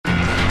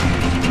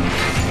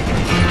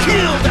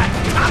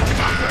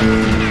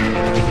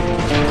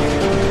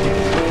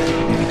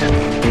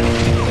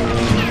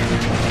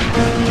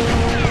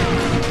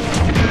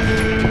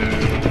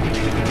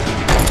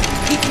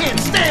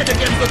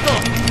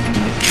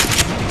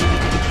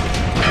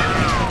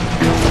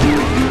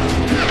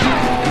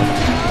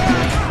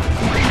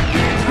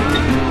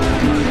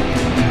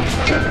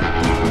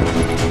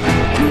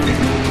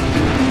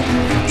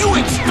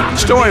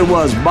story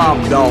was Bob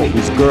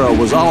Dalton's girl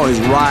was always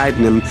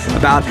riding him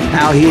about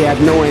how he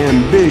had no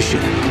ambition.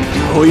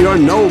 Oh, you're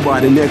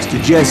nobody next to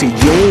Jesse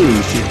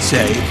James, she'd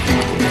say.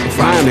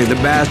 Finally, the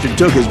bastard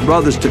took his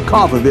brothers to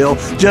Coffeyville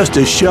just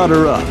to shut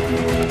her up.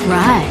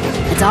 Right.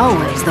 It's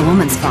always the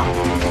woman's fault.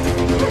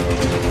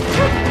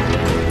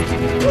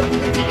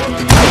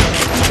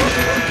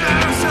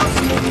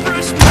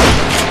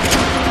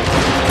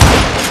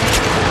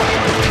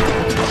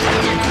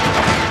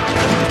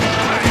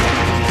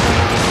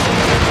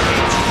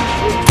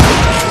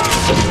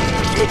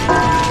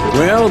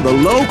 Well, the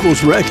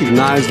locals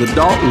recognized the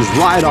Daltons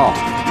right off.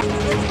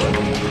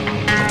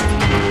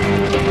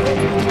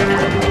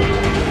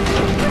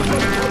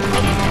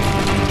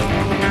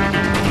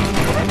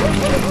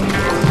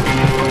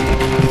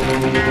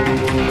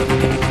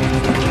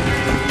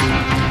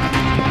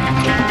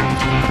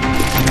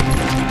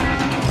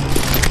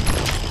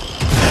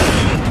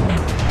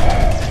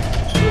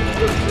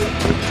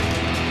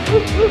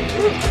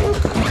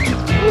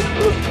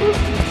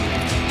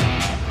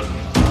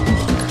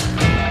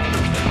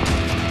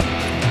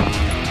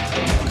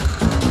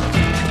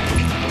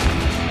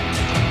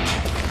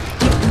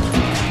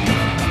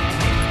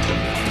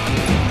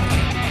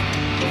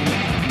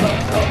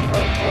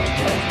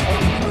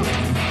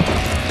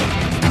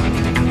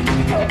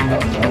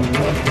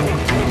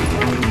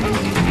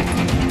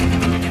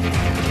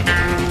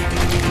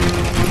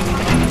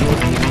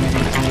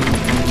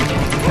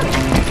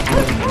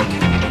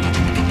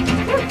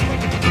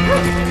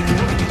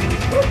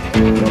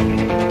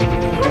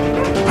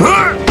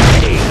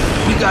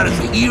 We got us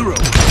a hero.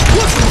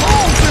 What's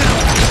wrong with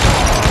him?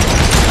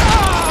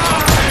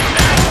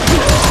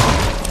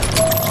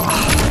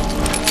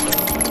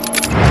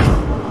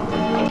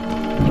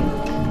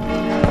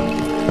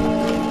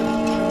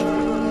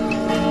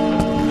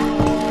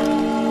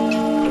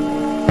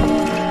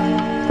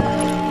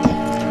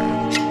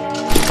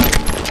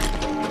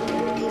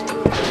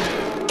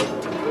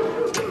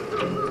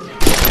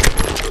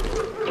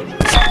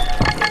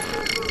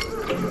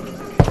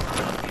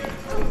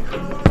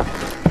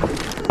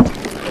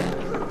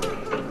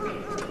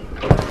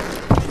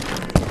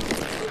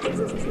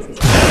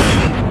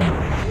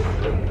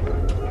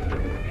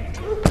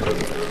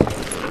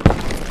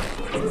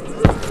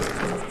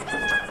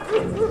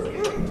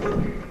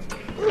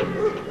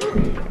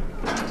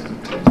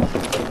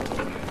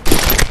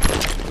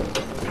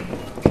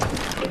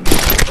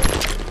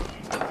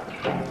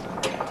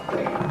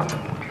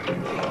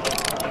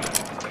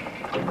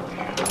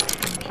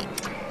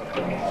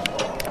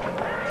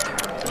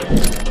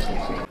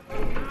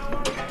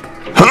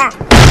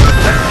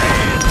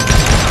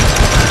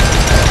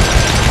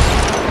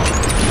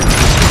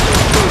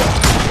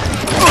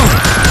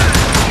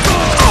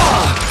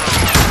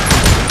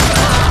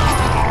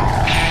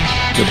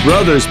 The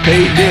brothers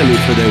paid dearly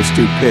for their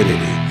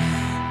stupidity,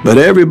 but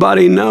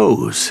everybody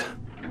knows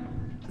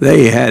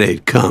they had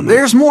it coming.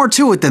 There's more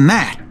to it than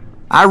that.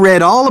 I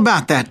read all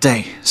about that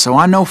day, so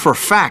I know for a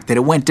fact that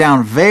it went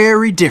down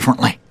very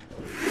differently.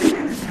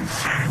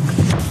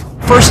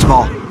 First of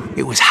all,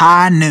 it was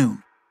high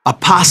noon. A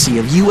posse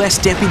of U.S.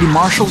 deputy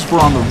marshals were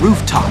on the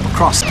rooftop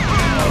across the...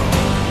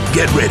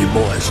 Get ready,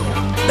 boys.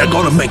 They're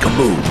gonna make a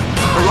move.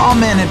 The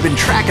lawmen had been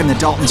tracking the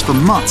Daltons for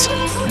months,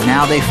 and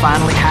now they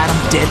finally had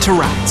them dead to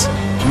rights.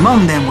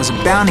 Among them was a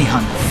bounty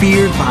hunter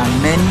feared by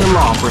many a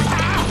lawbreaker.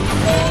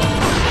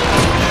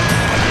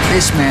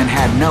 This man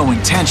had no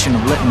intention of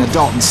letting the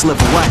Daltons slip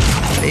away.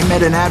 They met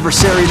an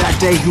adversary that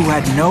day who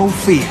had no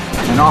fear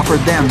and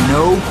offered them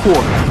no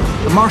quarter.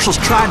 The marshals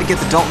tried to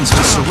get the Daltons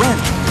to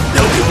surrender.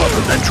 They'll give up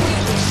eventually.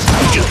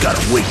 We just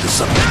gotta wait for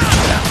something to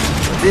get out.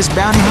 But this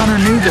bounty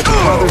hunter knew that the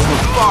brothers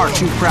were far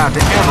too proud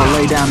to ever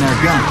lay down their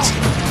guns.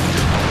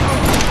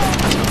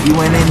 He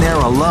went in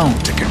there alone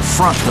to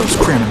confront those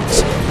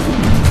criminals.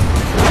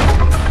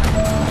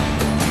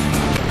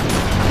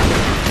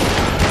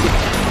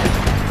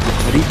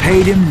 But he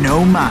paid him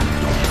no mind.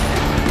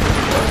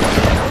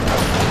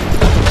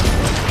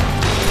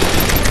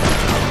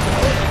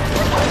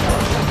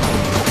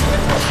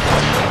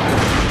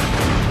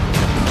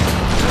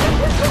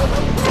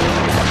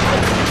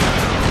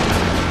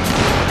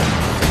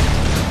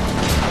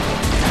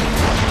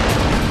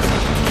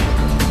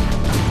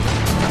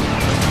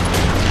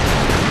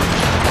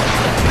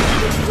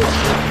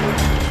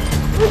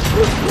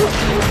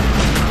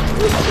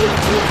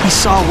 He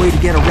saw a way to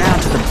get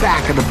around to the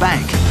back of the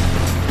bank.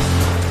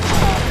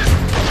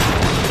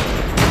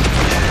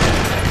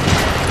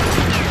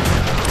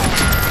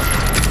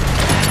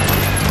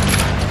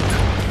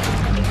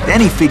 Then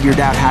he figured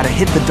out how to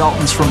hit the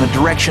Daltons from a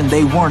direction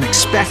they weren't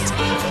expecting.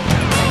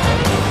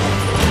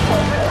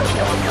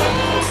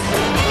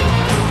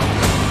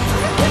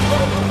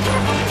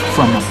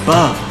 From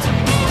above.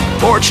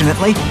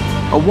 Fortunately,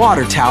 a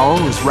water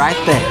tower was right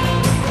there.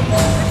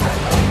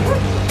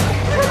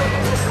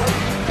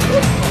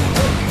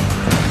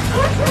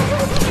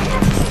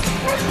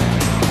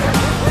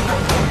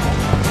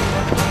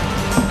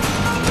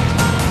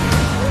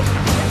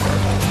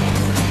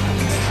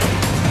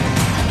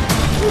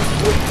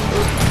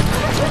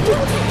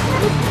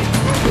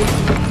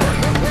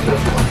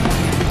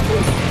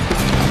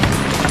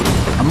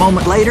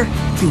 moment later,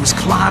 he was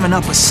climbing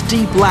up a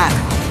steep ladder,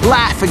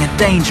 laughing at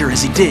danger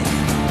as he did.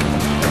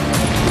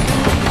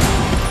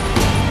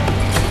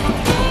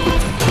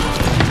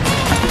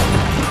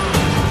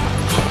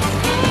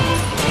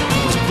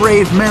 It was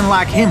brave men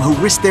like him who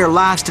risked their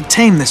lives to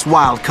tame this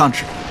wild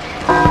country.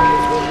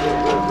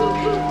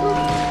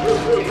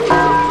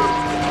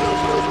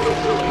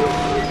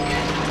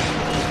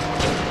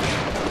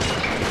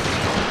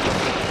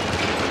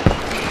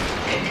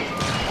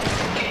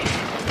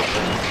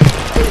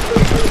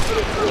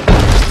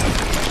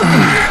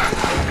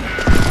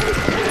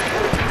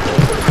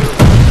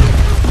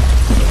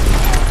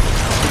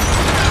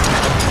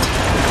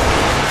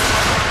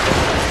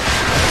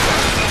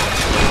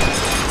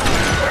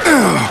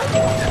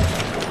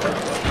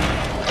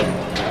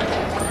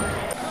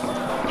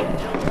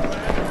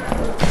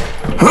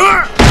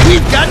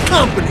 We've got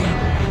company.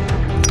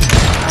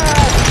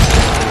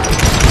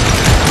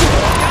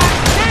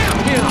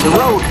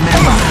 Heroic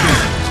men like him,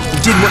 who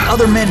did what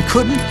other men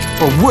couldn't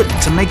or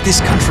wouldn't to make this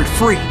country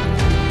free.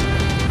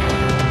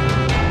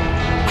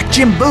 Like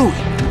Jim Bowie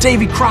and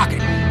Davy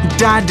Crockett, who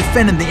died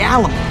defending the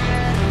Alamo.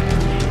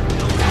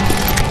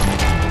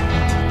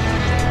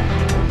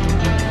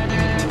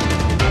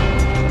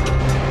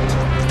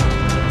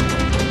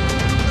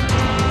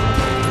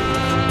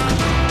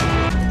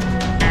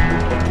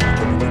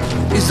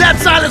 Is that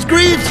Silas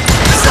Greaves?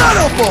 Son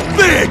of a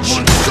bitch!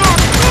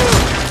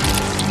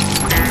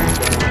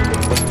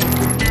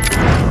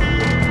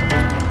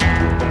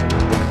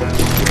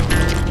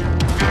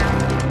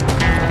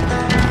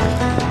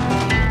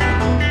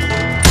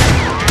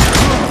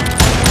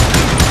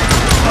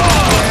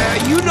 Yeah,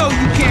 you know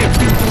you can't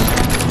beat me.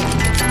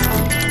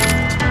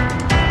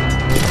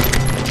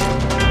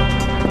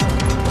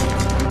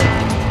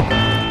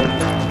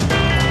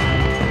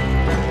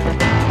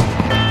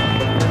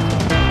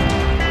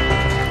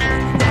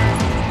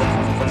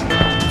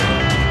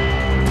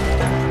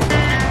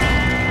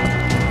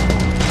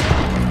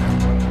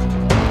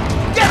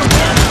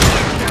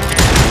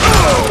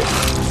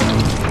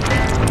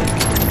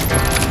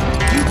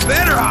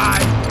 Better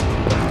hide!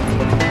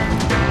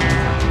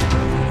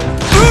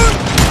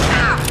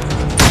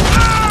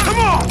 Come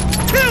on!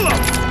 Kill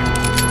him!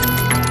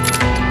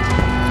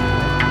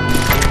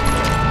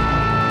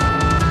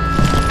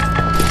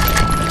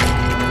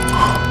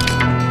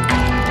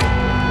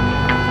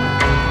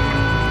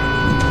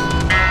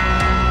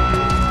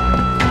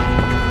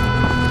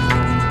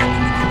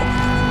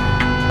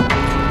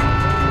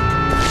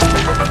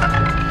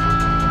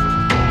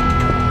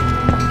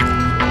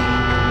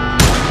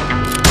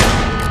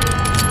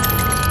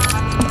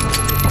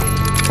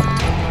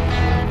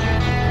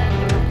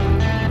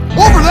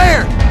 Over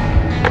there!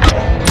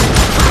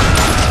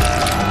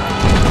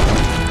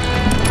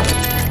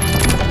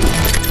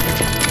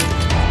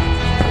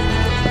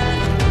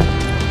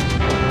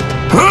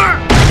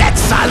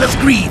 That's Silas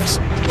Greaves!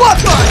 What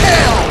the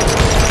hell?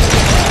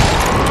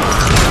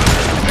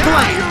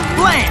 Blam!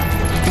 Blam!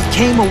 He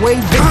came away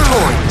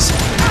victorious,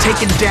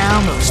 taking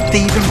down those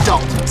thieving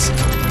Daltons.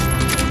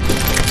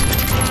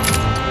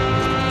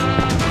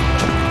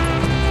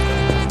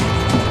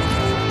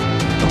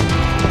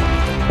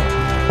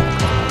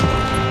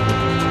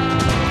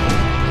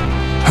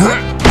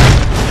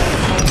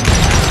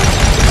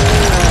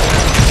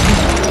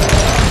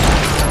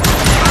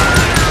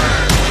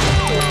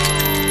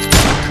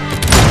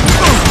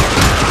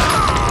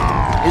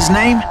 His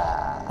name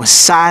was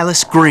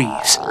Silas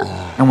Greaves,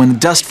 and when the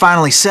dust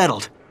finally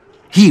settled,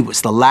 he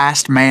was the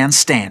last man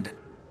standing.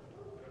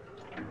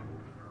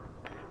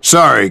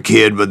 Sorry,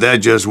 kid, but that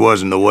just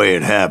wasn't the way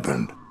it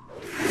happened.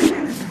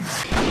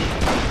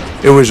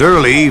 It was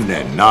early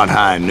evening, not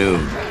high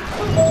noon.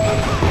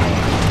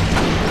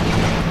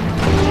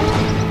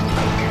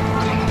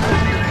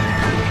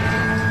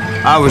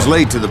 I was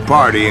late to the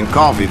party and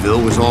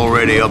Coffeyville was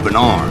already up in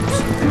arms.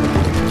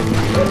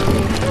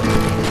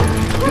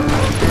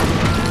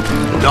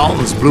 The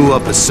Daltons blew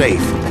up a safe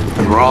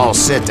and were all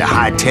set to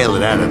hightail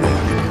it out of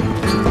there.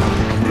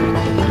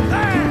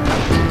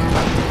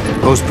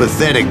 Those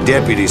pathetic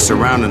deputies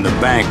surrounding the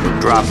bank were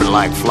dropping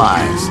like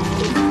flies.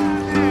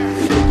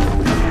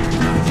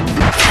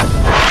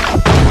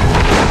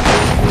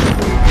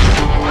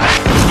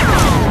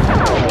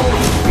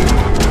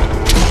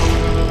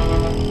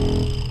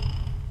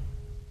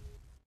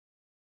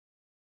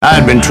 I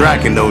had been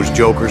tracking those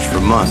jokers for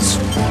months,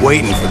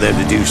 waiting for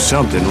them to do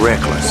something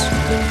reckless.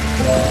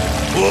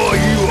 Boy,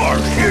 you are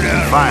shit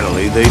out.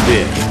 Finally, they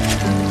did.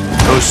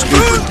 Those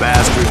stupid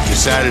bastards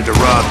decided to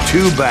rob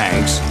two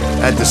banks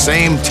at the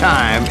same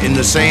time in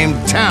the same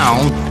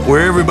town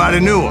where everybody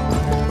knew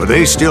them. But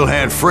they still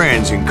had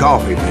friends in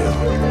Coffeyville.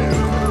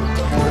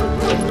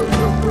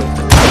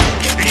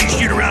 Did you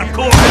shoot around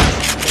corners?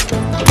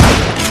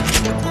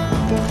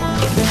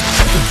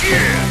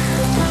 Yeah!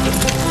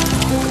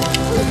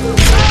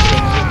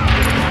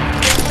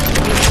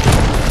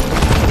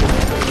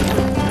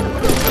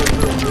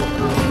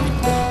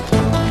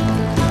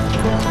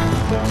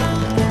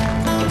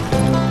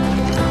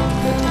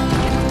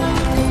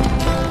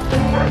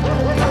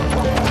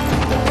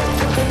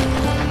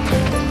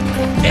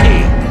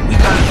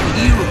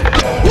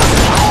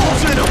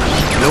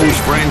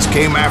 friends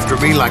came after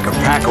me like a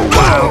pack of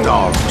wild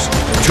dogs,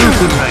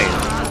 tooth and nail.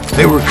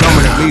 They were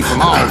coming at me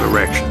from all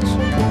directions.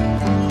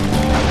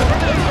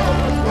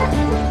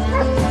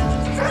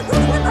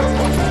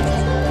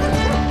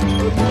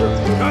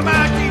 Come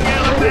back, you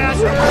yellow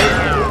bastard!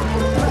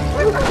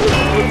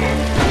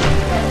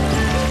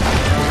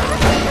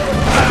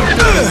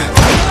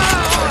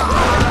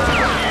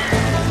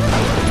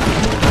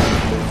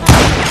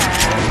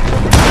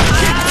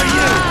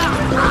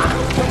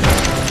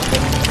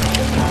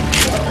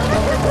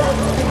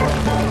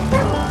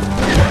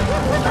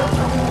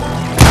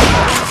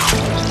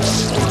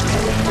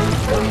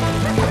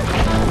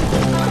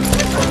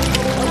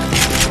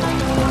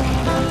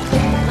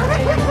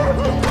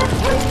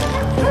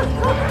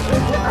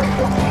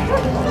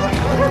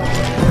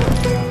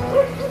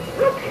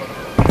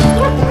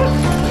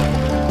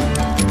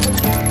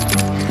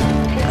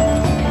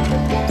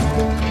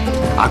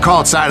 I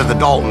caught sight of the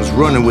Daltons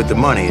running with the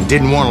money and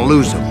didn't want to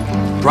lose them.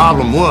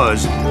 Problem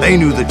was, they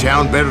knew the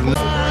town better than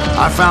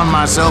I found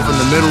myself in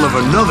the middle of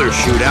another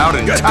shootout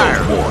and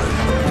tired.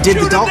 Did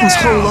the Daltons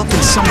hole up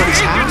in somebody's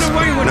house?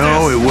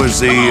 No, it was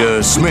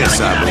the Smiths,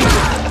 I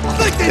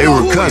believe. They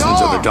were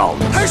cousins of the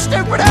Daltons.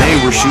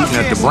 They were shooting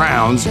at the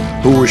Browns,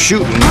 who were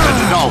shooting at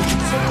the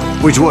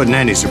Daltons. Which wasn't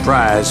any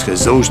surprise,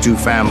 because those two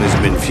families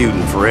have been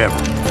feuding forever.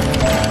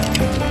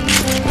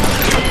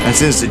 And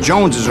since the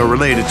Joneses are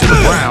related to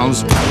the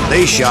Browns,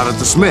 they shot at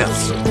the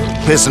Smiths,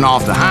 pissing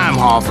off the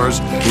Heimhoffers,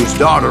 whose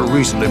daughter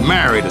recently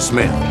married a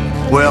Smith.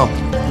 Well,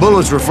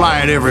 bullets were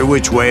flying every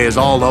which way as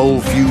all the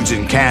old feuds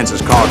in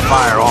Kansas caught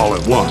fire all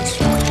at once.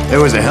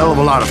 There was a hell of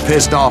a lot of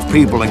pissed off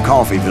people in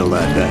Coffeyville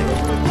that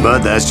day. But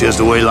that's just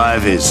the way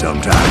life is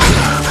sometimes.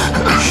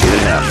 Shit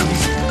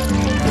happens.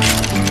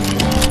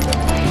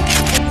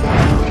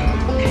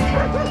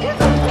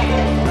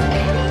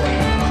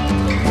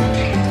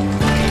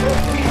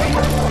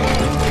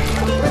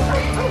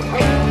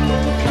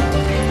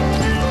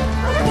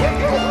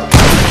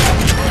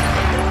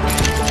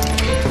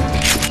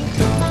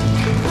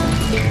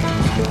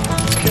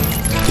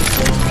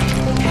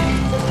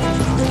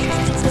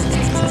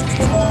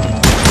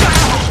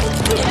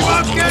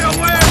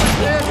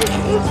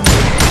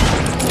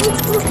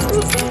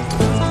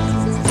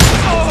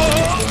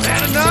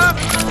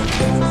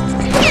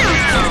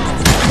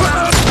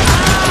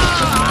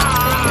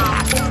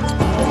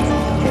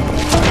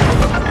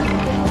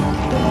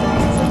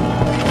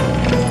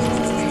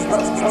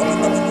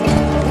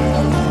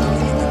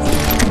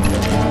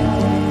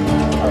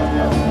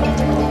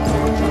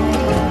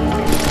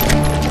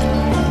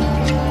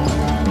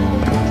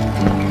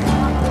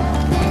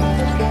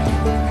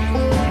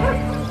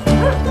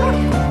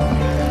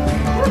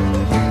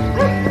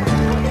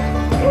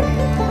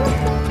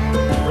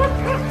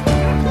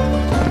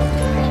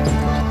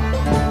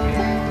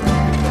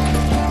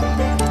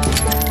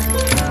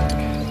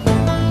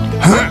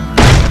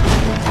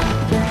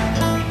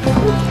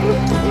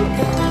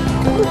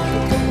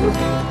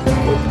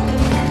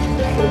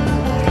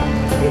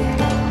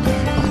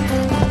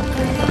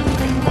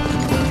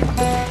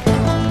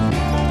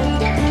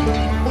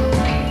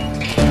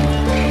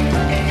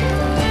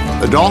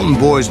 The Dalton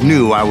boys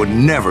knew I would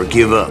never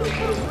give up.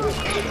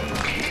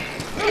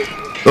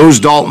 Those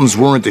Daltons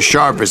weren't the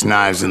sharpest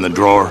knives in the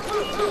drawer,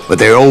 but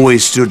they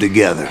always stood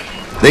together.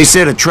 They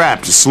set a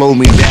trap to slow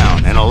me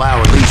down and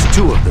allow at least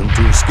two of them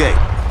to escape.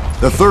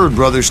 The third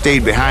brother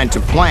stayed behind to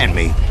plant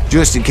me,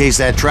 just in case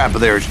that trap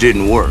of theirs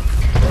didn't work.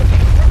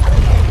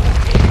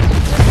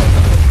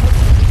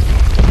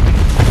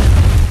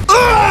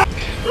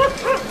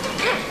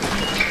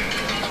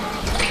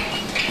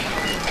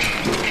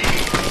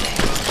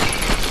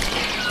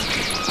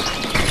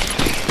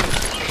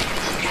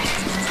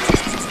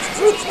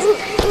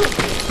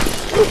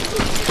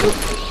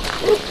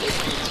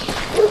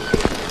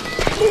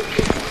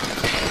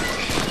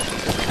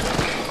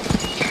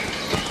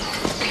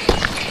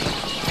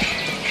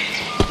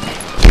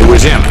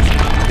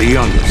 The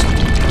youngest,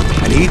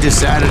 and he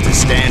decided to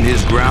stand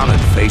his ground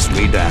and face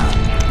me down.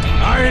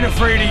 I ain't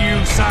afraid of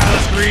you,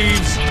 Silas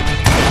Reeves.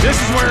 This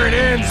is where it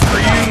ends for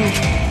you.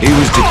 He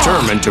was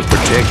determined to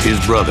protect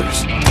his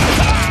brothers.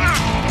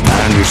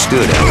 I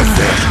understood how it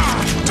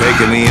felt.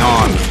 Taking me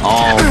on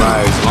all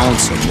by his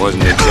lonesome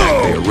wasn't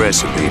exactly a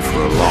recipe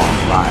for a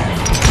long life.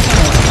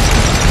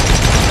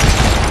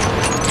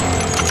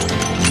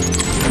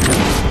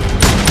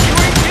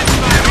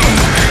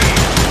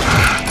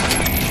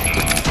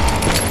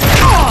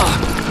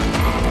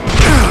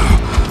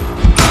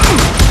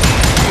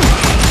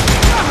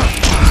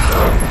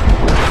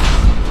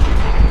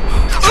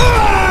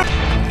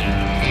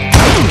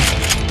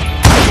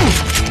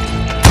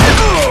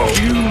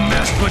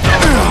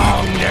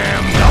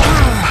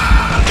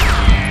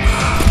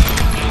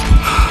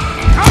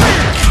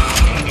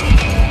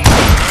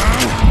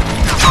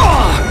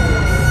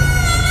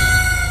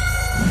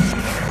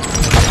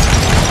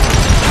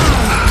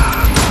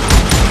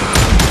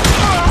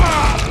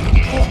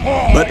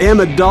 But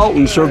Emmett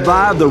Dalton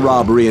survived the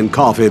robbery in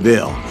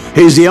Coffeyville.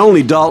 He's the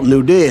only Dalton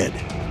who did.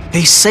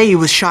 They say he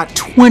was shot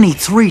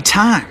 23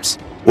 times.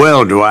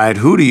 Well, Dwight,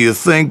 who do you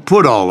think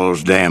put all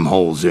those damn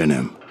holes in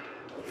him?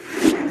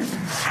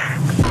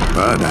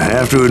 But I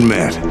have to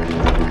admit,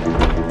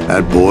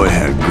 that boy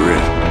had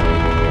grit.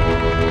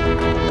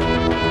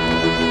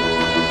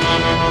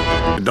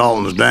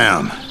 Dalton's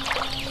down.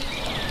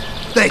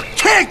 They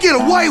can't get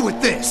away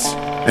with this!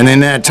 And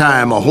in that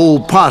time, a whole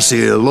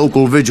posse of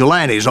local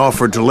vigilantes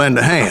offered to lend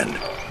a hand.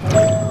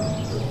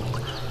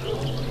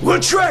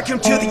 We'll track him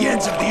to the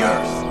ends of the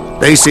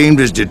earth. They seemed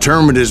as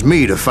determined as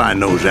me to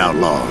find those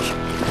outlaws.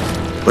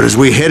 But as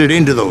we headed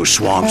into those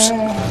swamps,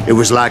 it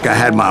was like I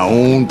had my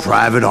own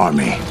private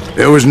army.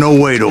 There was no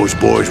way those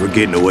boys were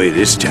getting away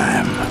this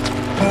time.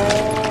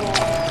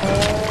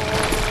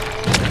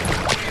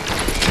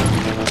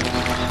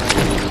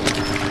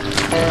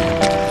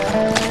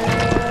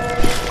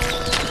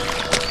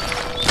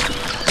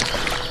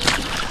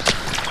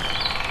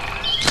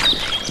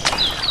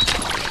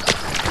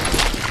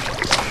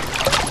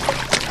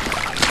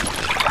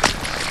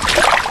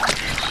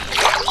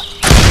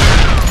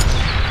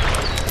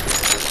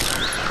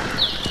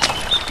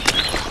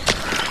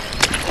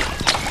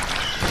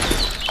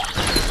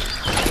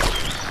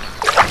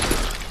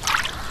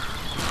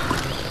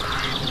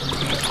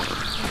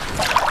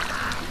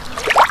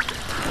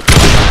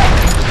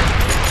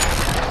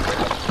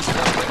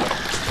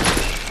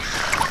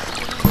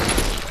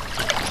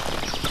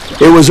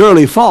 It was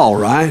early fall,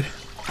 right?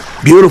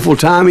 Beautiful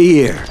time of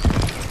year.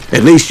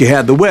 At least you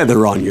had the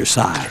weather on your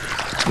side.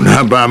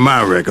 Not by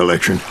my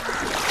recollection.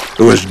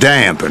 It was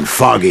damp and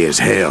foggy as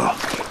hell.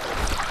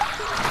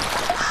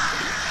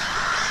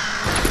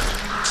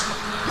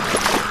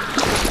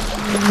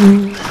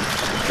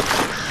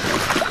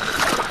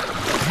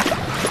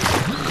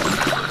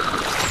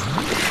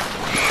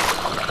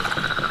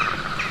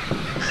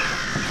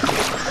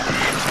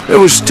 It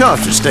was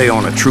tough to stay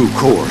on a true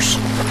course,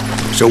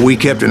 so we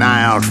kept an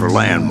eye out for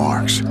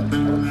landmarks.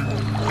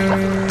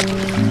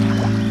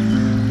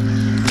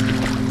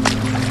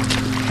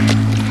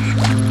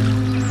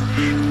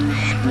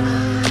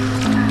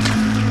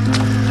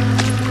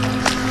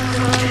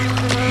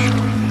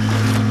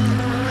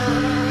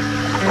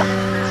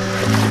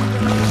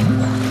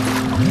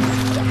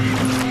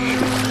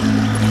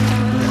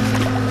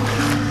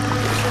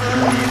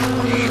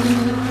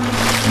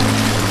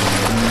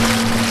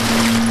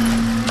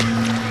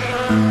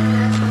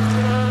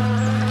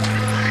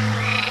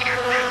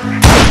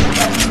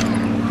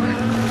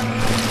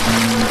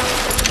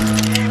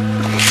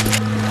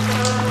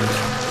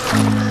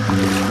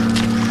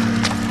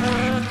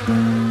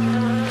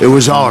 It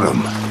was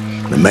autumn.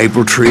 The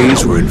maple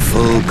trees were in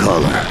full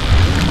color,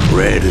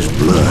 red as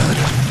blood.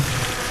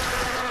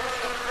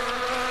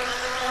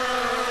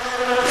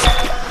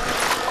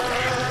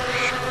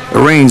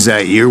 The rains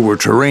that year were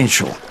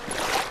torrential,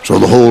 so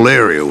the whole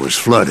area was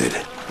flooded.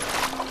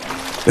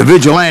 The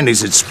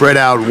vigilantes had spread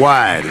out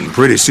wide, and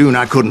pretty soon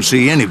I couldn't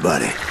see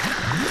anybody.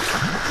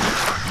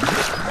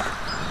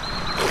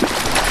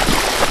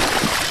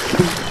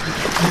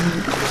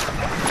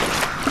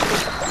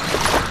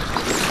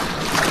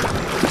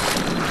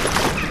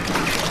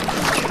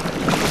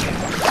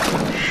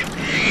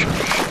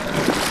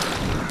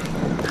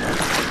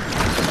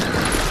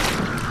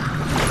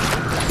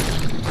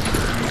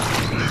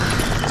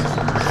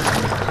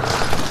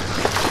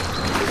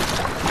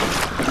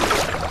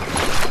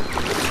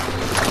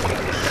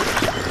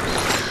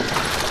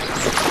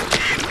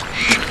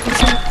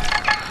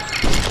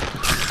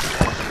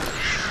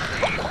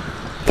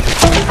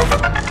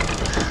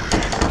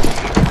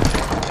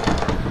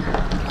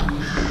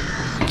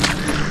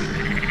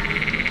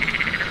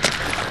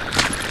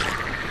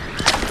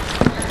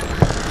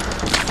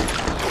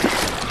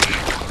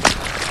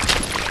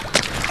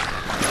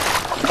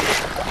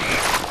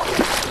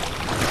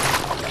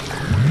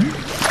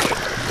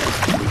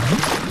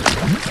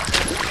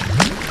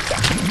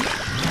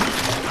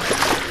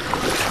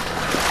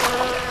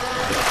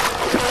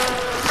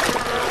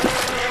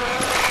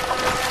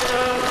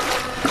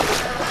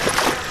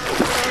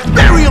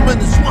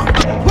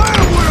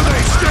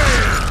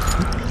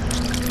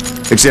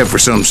 Except for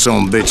some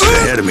bitches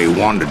ahead of me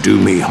wanting to do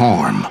me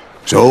harm.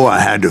 So I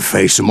had to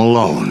face them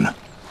alone.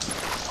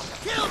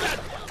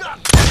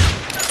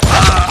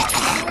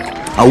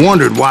 I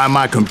wondered why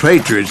my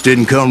compatriots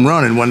didn't come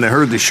running when they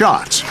heard the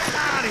shots.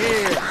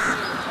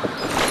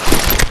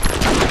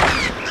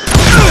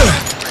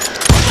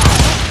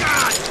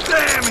 God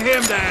damn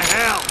him to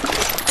hell!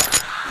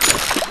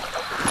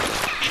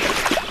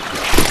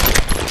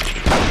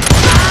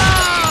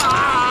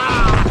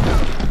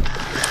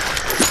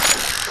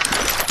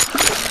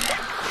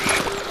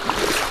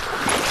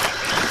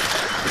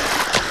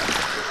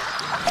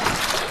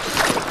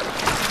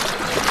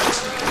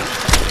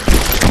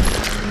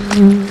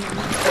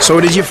 So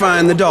did you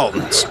find the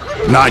Daltons?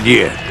 Not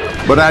yet,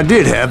 but I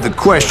did have the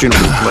questionable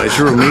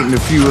pleasure of meeting a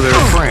few of their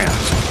friends.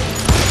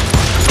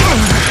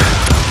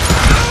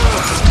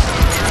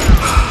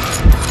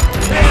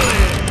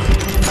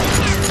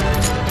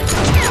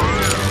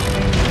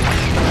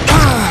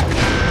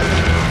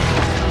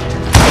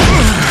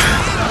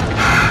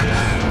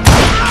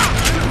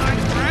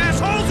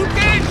 Assholes who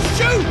can't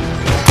shoot!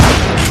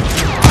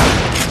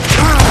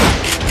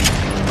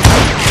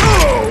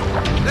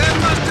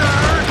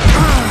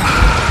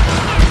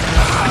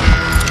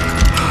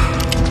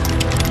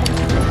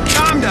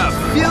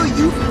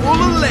 roof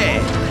full of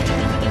lead.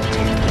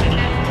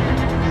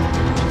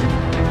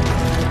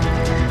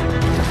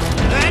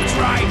 That's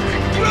right.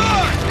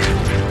 Run!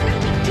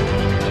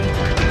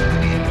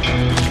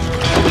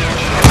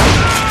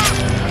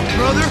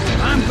 Brother,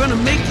 I'm gonna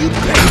make you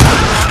pay.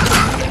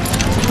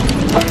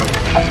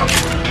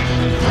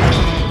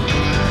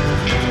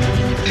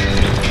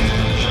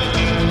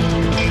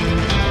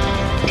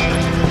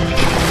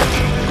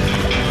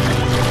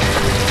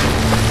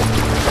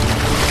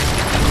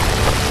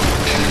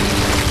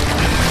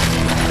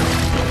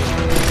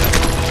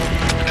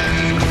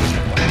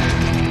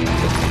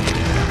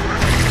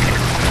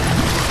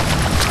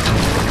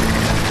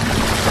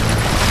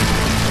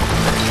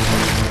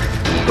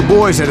 The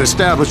boys had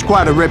established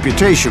quite a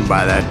reputation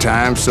by that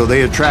time, so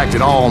they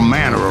attracted all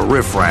manner of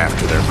riffraff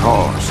to their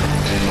cause.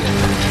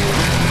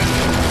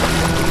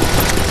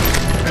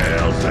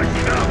 Hell's a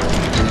cup.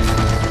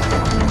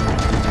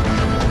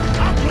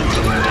 I'll blow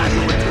the lead out of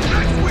you with you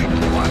next week,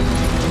 boy.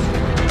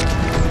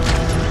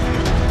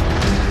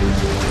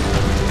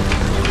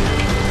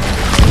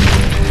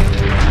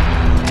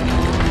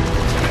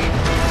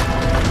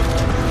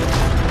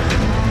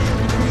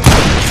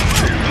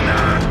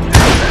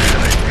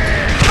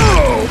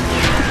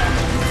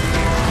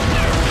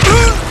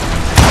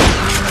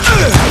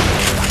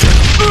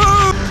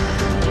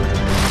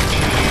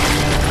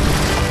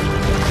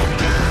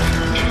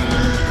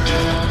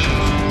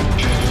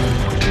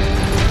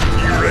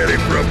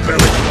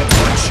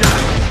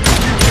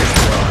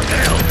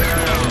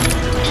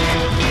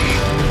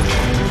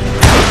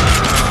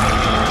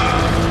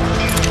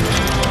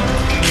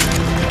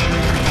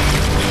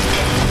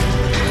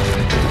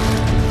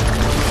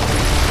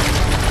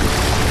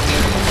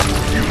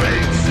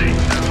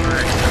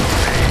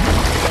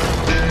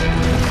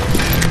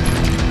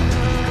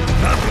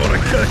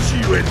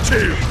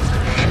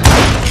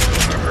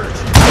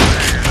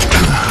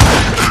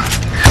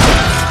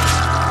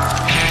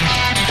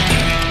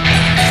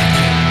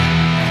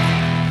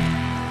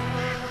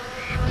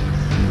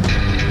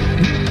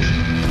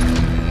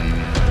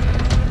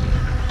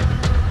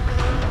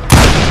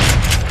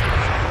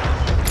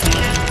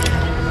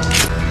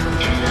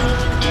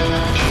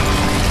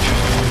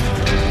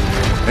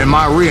 And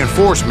my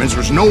reinforcements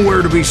was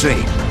nowhere to be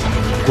seen.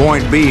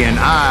 Point being,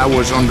 I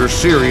was under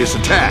serious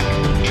attack.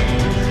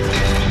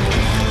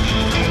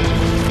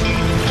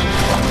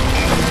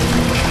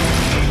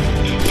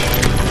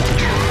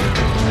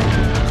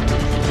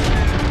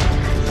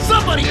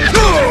 Somebody kill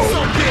that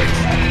son of a bitch!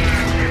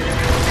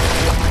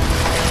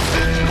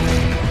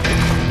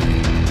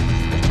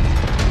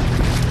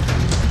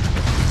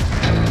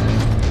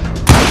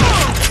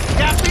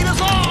 Can't beat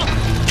us all!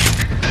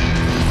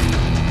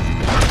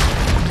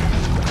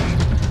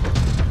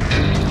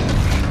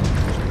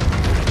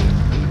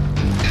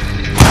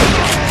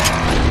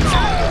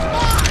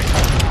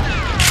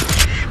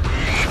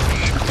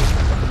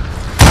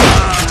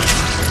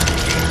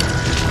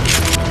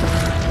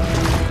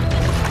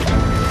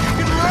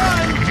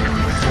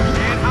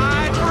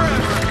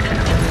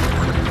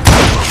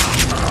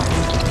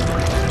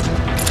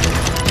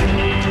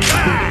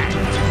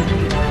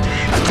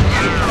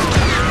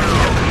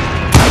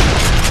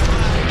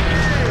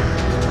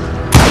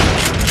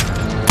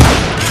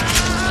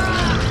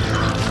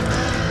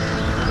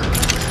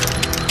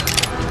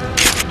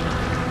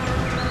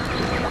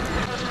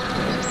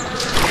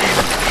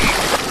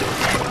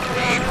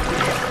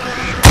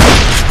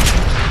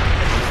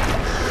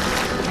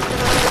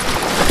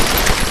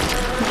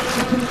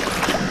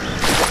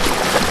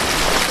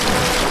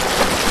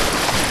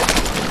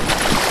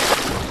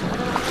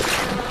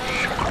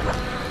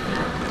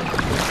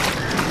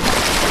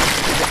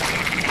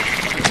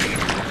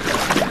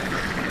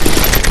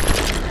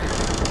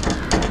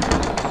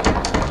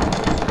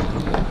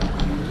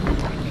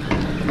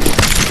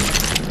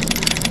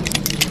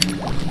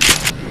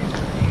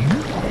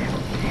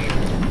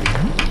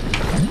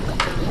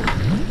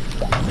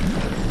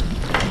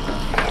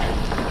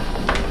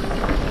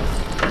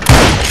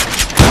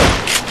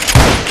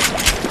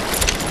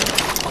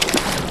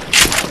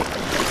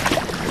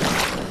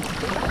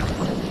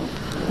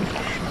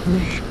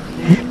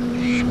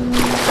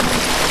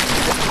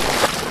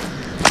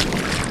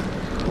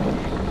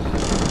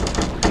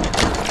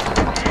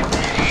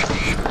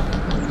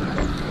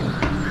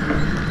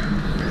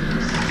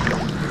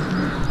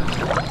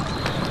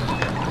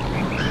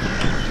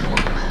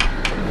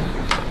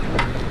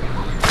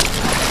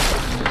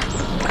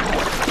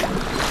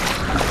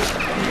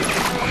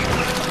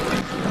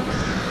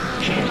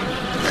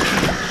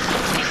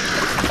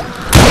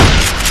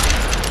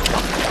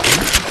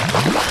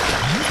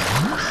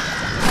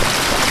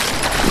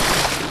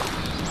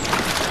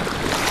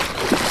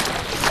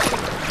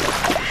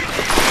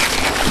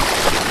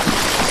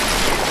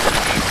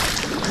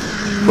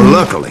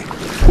 Luckily,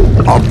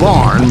 a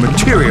barn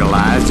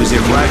materialized as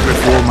if right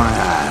before my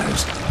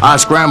eyes. I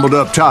scrambled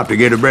up top to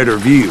get a better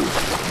view.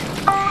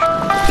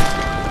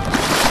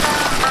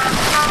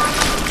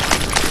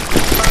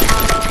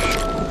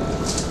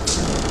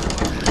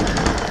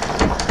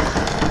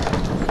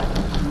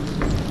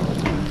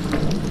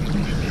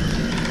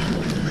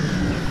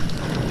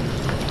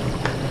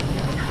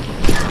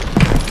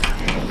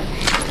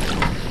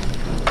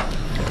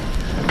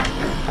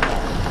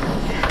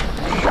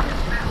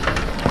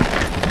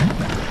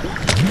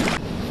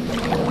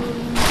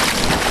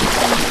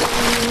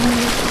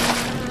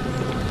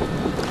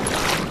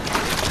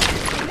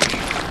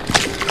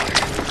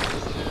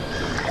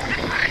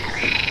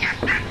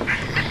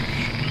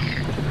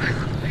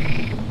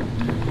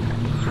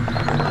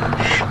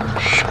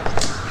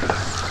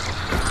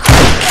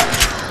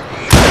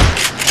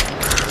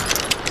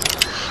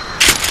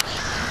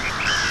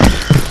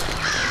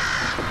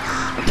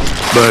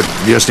 but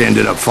just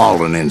ended up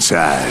falling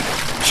inside.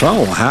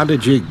 So, how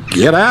did you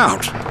get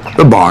out?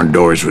 The barn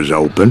doors was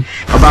open.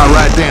 About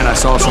right then, I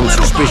saw some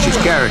suspicious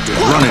characters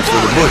running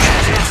through the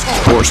bushes.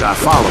 Of course, I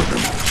followed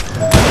them.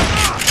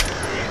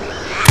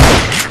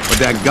 But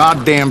that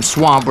goddamn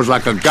swamp was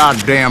like a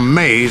goddamn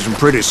maze, and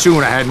pretty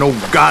soon I had no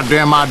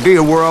goddamn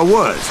idea where I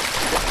was.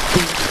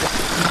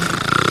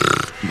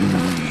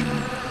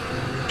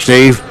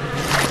 Steve?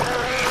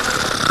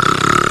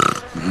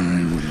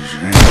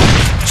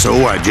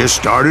 So I just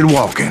started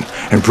walking,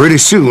 and pretty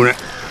soon...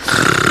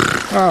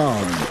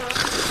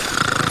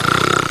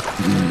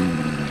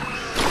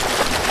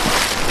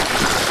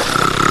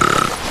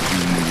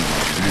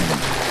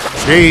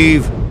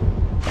 Steve?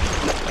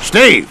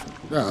 Steve!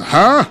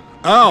 Huh?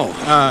 No,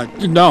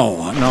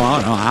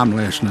 I'm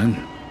listening.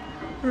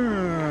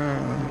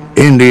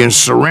 Indians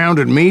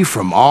surrounded me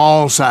from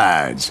all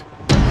sides.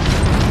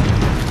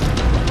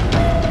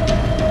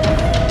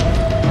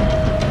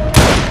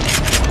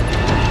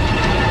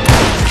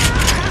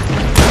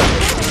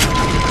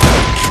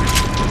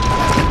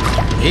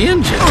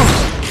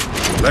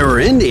 Indians? They were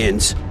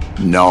Indians?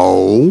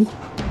 No.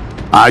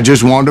 I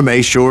just wanted to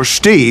make sure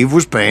Steve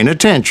was paying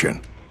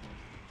attention.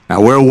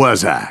 Now, where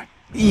was I?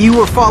 You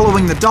were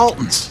following the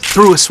Daltons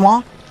through a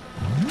swamp?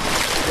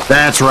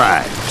 That's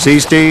right. See,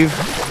 Steve?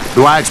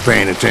 Dwight's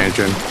paying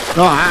attention.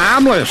 No,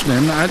 I'm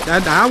listening.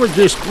 I was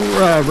just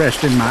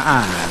resting my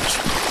eyes.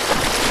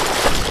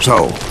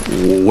 So,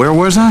 where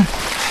was I?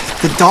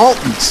 The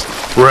Daltons.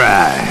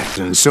 Right.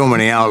 And so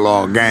many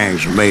outlaw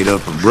gangs are made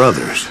up of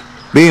brothers.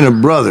 Being a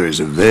brother is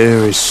a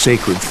very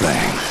sacred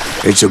thing.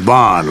 It's a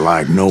bond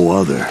like no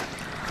other.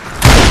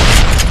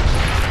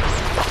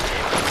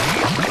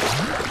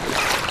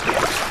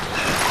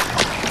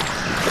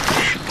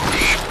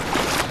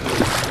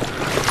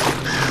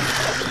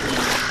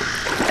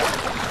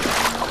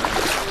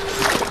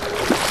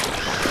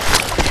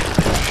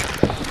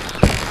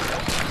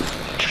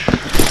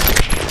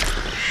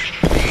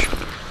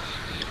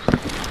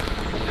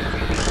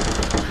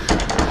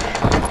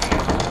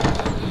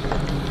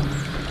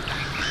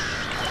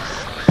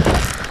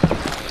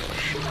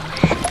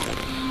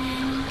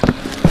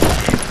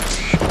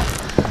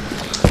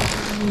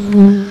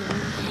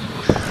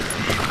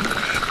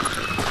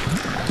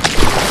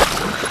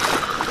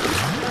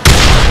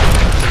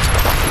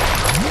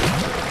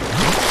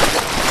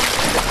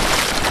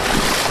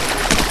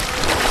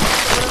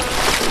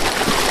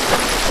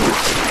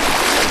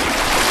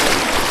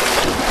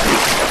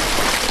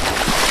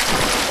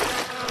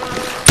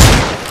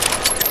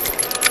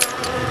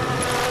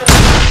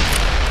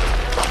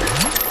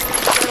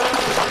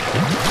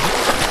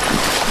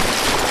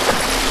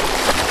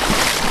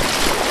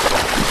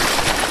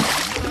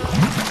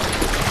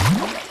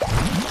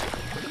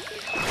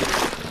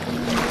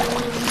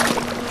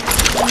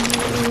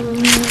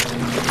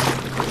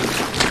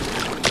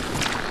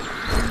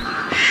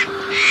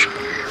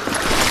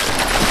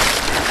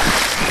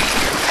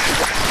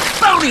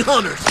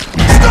 Hunters!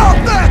 Stop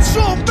that,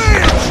 son of a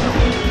bitch!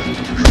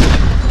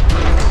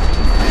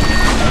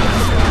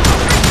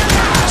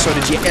 So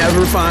did you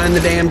ever find the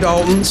damn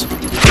Daltons?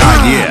 Not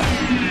yet.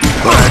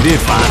 But I did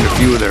find a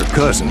few of their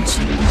cousins.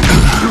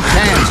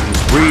 Kansans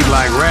breed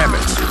like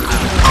rabbits.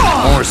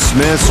 Or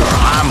Smiths or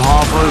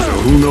Heimhoffers or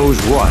who knows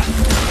what.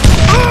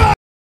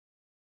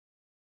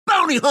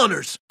 Bounty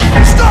hunters!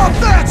 Stop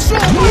that,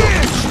 son of a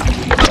bitch!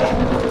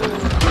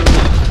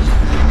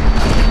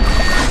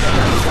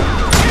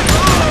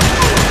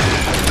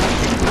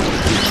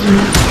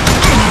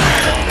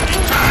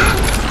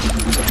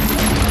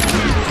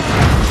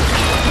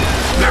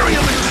 Bury him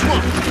in the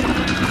swamp!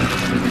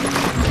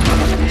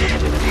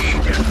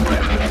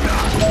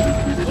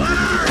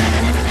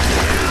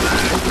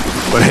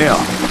 But hell,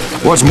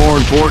 what's more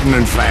important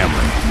than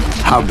family?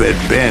 I bet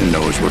Ben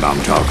knows what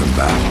I'm talking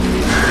about.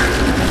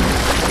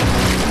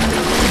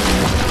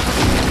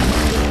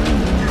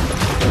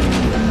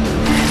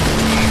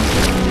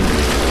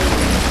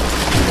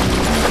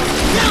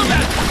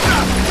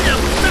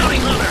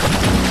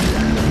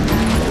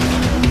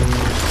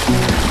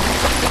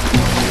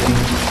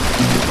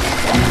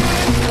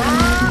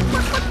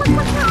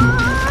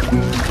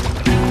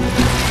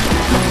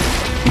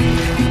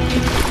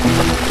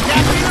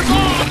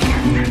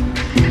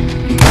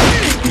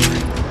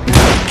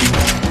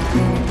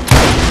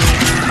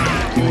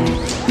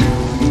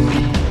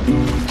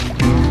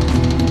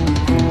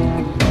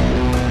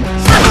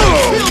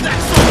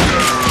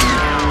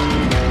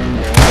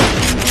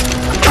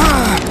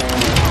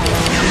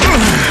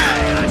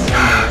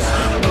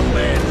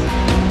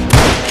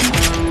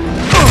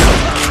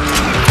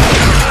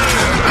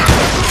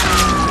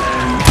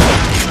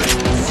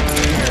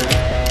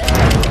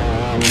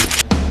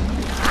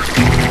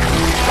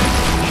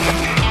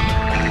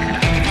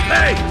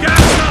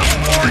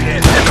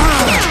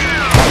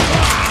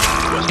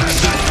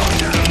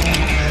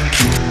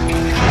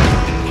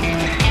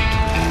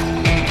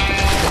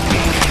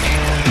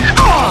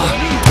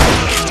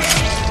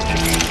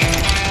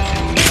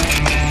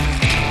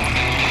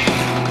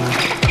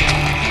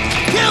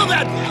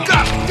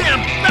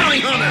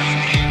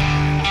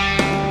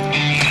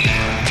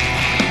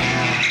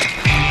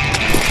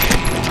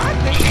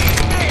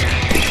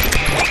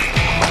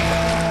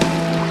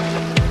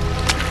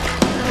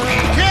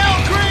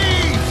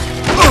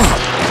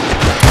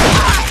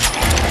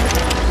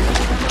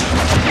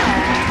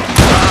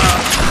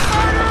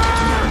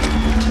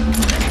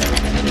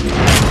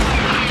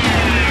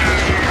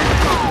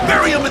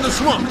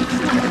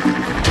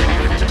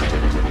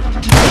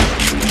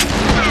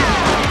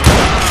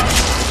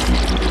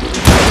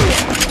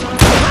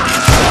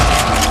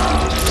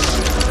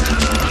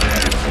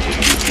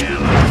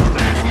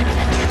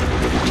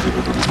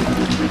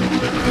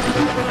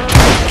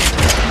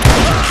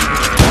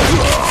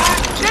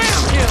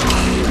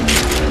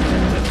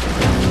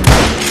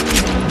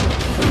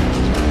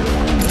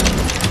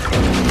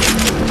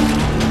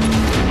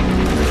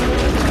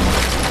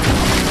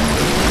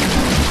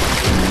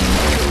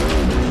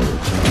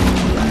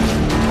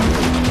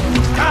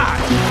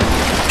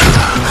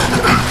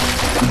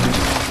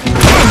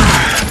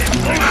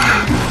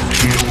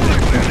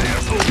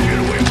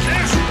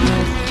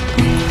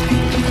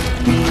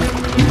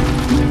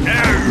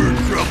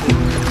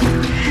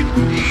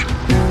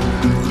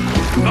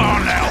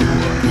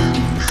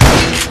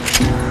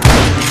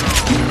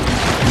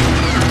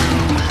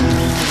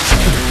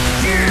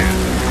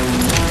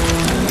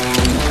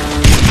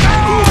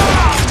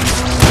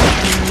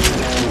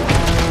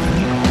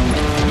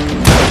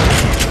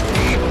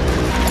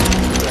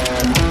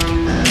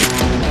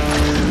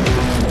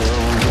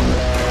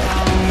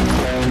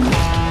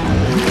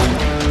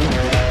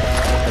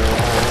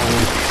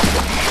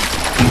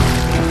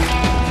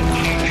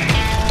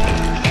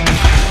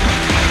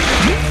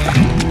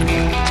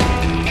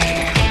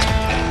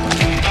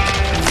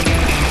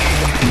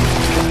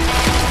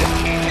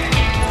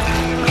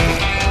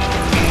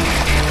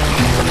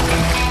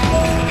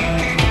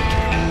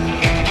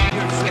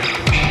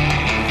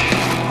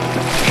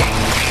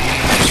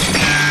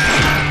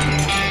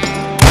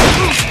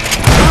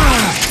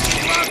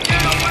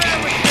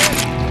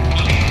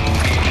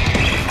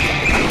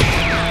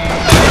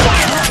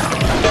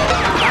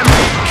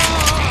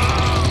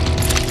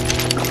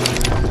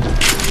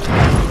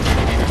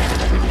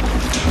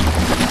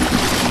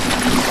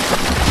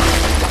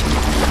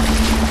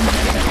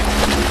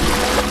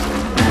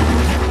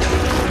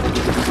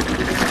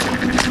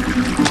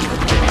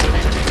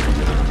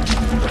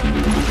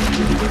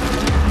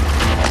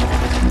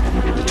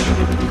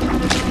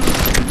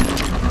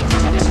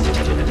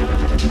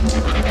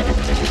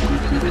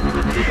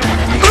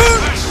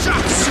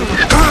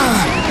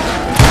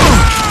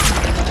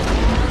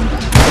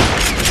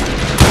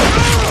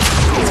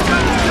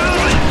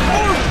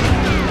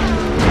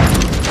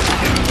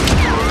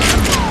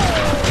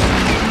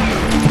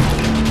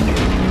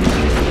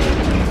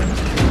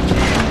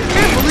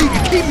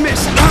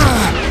 this!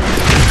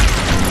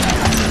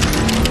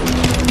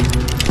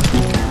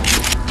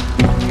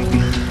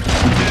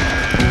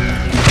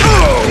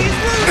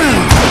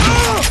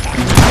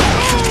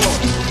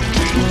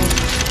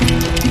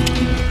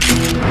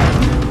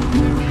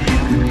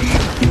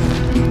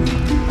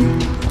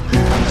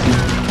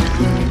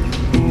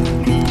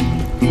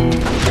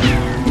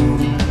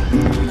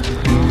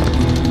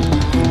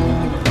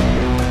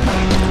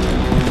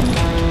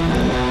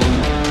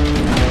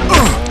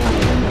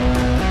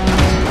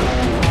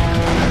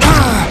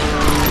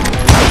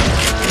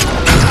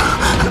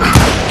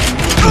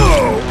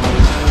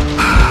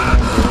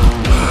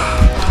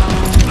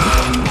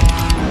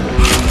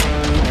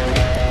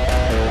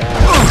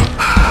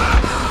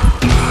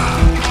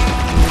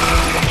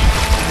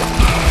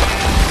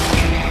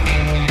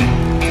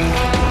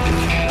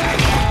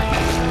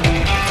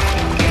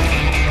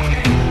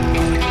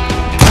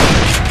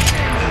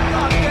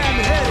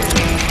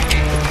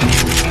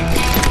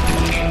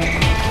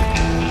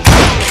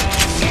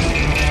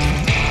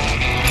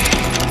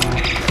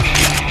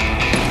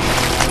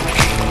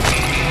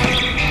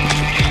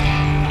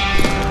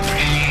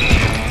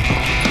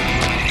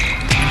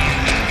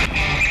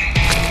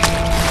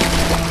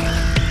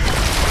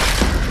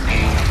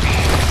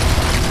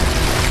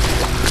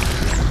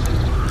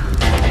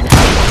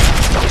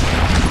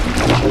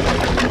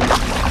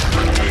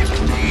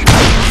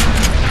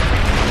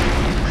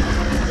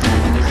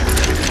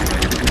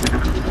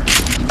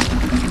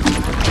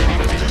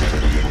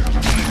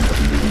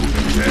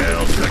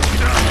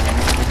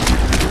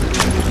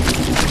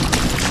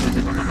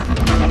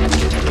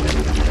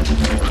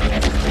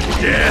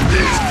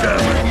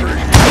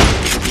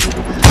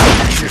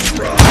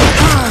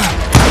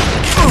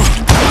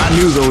 I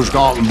knew those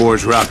Dalton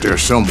boys were out there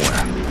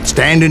somewhere,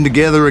 standing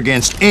together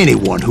against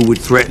anyone who would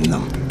threaten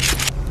them.